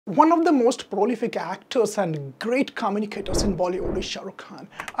One of the most prolific actors and great communicators in Bollywood is Shah Rukh Khan.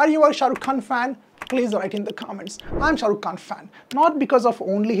 Are you a Shah Rukh Khan fan? Please write in the comments. I'm Shah Rukh Khan fan. Not because of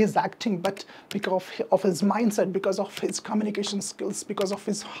only his acting, but because of his mindset, because of his communication skills, because of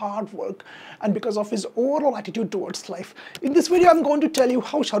his hard work, and because of his overall attitude towards life. In this video, I'm going to tell you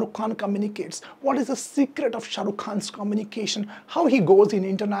how Shah Rukh Khan communicates, what is the secret of Shah Rukh Khan's communication, how he goes in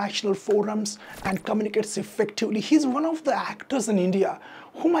international forums and communicates effectively. He's one of the actors in India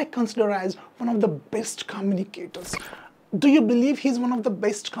whom I consider as one of the best communicators. Do you believe he's one of the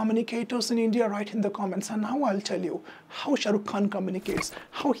best communicators in India? Write in the comments. And now I'll tell you how Shah Rukh Khan communicates,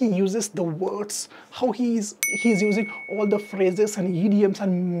 how he uses the words, how he's using all the phrases and idioms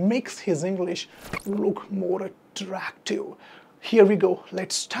and makes his English look more attractive. Here we go.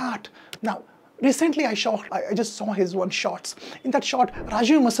 Let's start. Now, recently I just saw his one shots. In that shot,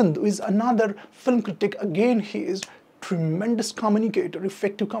 Rajiv Masand, who is another film critic, again he is tremendous communicator,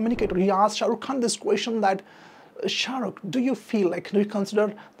 effective communicator. He asked Shah Rukh Khan this question that, Shah Rukh, do you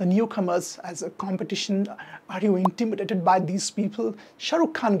consider the newcomers as a competition? Are you intimidated by these people? Shah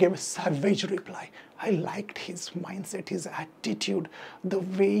Rukh Khan gave a savage reply. I liked his mindset, his attitude, the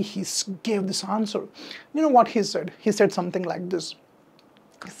way he gave this answer. You know what he said? He said something like this.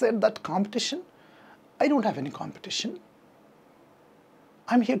 He said that competition? I don't have any competition.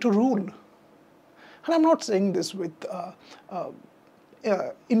 I'm here to rule. And I'm not saying this with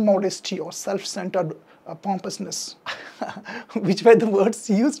immodesty or self-centered pompousness. Which were the words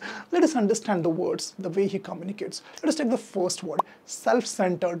used? Let us understand the words, the way he communicates. Let us take the first word,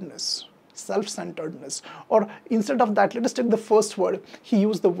 self-centeredness. Self-centeredness. Or instead of that, let us take the first word. He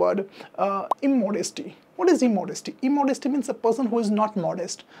used the word immodesty. What is immodesty? Immodesty means a person who is not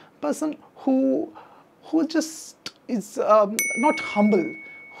modest, a person who just is not humble,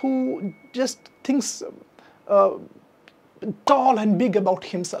 who just thinks tall and big about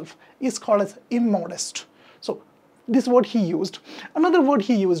himself, is called as immodest. So this word he used. Another word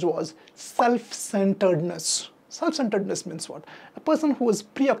he used was self-centeredness. Self-centeredness means what? A person who is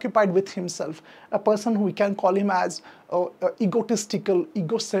preoccupied with himself, a person who we can call him as an egotistical,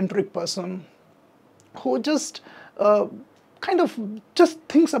 egocentric person, who just kind of just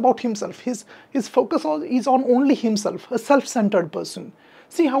thinks about himself. His focus is on only himself, a self-centered person.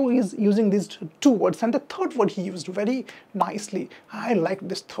 See how he's using these two words. And the third word he used very nicely, I like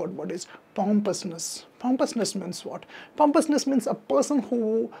this third word, is pompousness. Pompousness means what? Pompousness means a person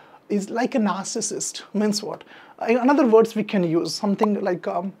who is like a narcissist. Means what? In other words we can use something like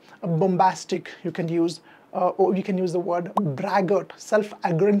a bombastic, you can use, or you can use the word braggart.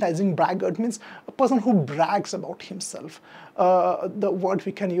 Self-aggrandizing braggart means a person who brags about himself. The word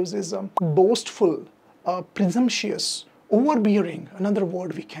we can use is boastful, presumptuous, overbearing. Another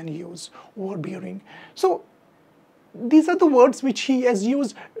word we can use, overbearing. So these are the words which he has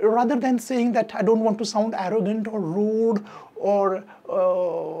used, rather than saying that I don't want to sound arrogant or rude, or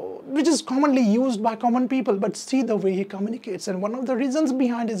which is commonly used by common people. But see the way he communicates. And one of the reasons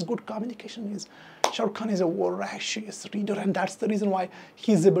behind his good communication is Shah Rukh Khan is a voracious reader, and that's the reason why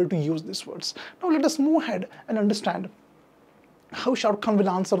he is able to use these words. Now let us move ahead and understand how Shah Rukh Khan will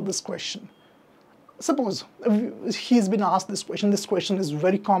answer this question. Suppose he's been asked this question. This question is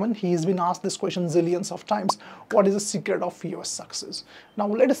very common. He's been asked this question zillions of times. What is the secret of your success? Now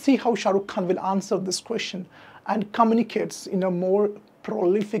let us see how Shah Rukh Khan will answer this question and communicates in a more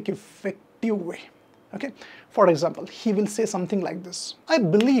prolific, effective way. Okay? For example, he will say something like this. I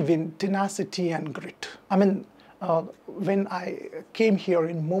believe in tenacity and grit. I mean, when I came here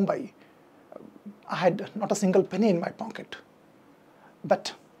in Mumbai, I had not a single penny in my pocket.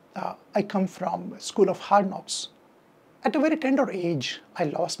 But I come from a school of hard knocks. At a very tender age, I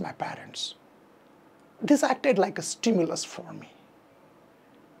lost my parents. This acted like a stimulus for me.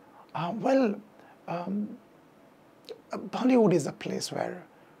 Bollywood is a place where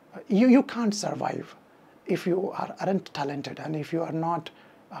you can't survive if you aren't talented and if you are not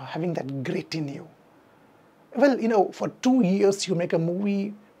having that grit in you. Well, you know, for 2 years you make a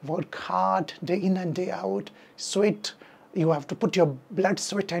movie, work hard, day in and day out, sweat. You have to put your blood,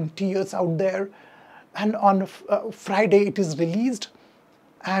 sweat and tears out there, and on Friday it is released,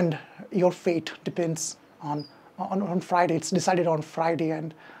 and your fate depends on Friday. It's decided on Friday,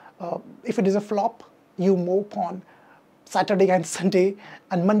 and if it is a flop, you move on Saturday and Sunday,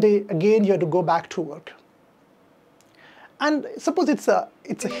 and Monday again you have to go back to work. And suppose it's a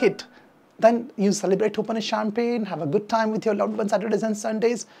hit, then you celebrate, open a champagne, have a good time with your loved ones Saturdays and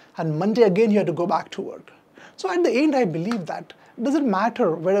Sundays, and Monday again you have to go back to work. So at the end, I believe that it doesn't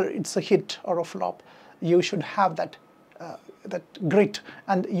matter whether it's a hit or a flop. You should have that grit,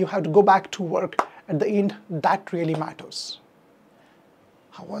 and you have to go back to work. At the end, that really matters.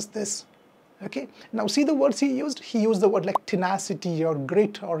 How was this? Okay, now see the words he used. He used the word like tenacity or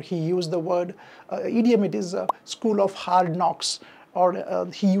grit, or he used the word, idiom it is school of hard knocks, or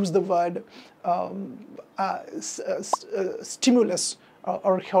he used the word stimulus,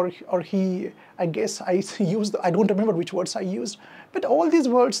 or he, I guess I used, I don't remember which words I used, but all these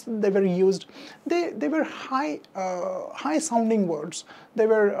words they were used, they were high sounding words. They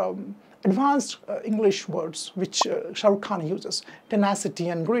were advanced English words which Shah Rukh Khan uses. Tenacity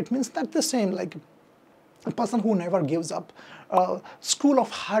and grit means that the same, like a person who never gives up. School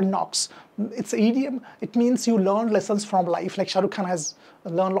of hard knocks, it's an idiom. It means you learn lessons from life, like Shah Rukh Khan has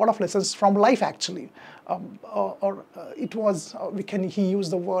learned a lot of lessons from life actually. It was, he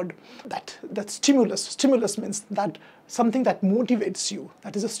used the word that stimulus. Stimulus means that something that motivates you,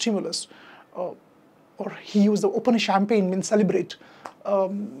 that is a stimulus. Or he used the open champagne, means celebrate.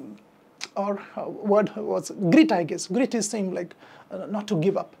 Or word was grit, I guess. Grit is saying like not to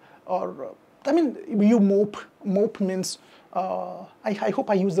give up. Or I mean, you mope. Mope means, I hope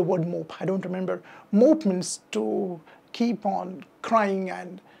I use the word mope. I don't remember. Mope means to keep on crying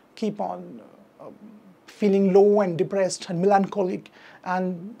and keep on feeling low and depressed and melancholic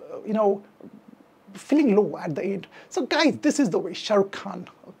and, feeling low at the end. So guys, this is the way Shah Rukh Khan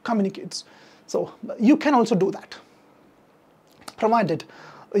communicates. So you can also do that, provided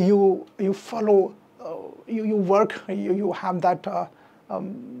you follow, you work, you have that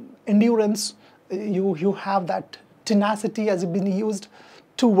endurance, you have that tenacity as been used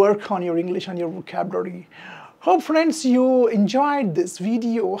to work on your English and your vocabulary. Hope friends you enjoyed this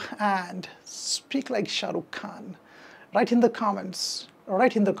video and speak like Shah Rukh Khan. Write in the comments. I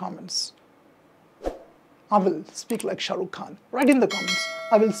will speak like Shah Rukh Khan. Write in the comments.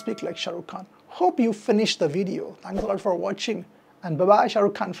 I will speak like Shah Rukh Khan. Hope you finished the video. Thanks a lot for watching. And bye-bye Shah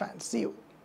Rukh Khan fans. See you.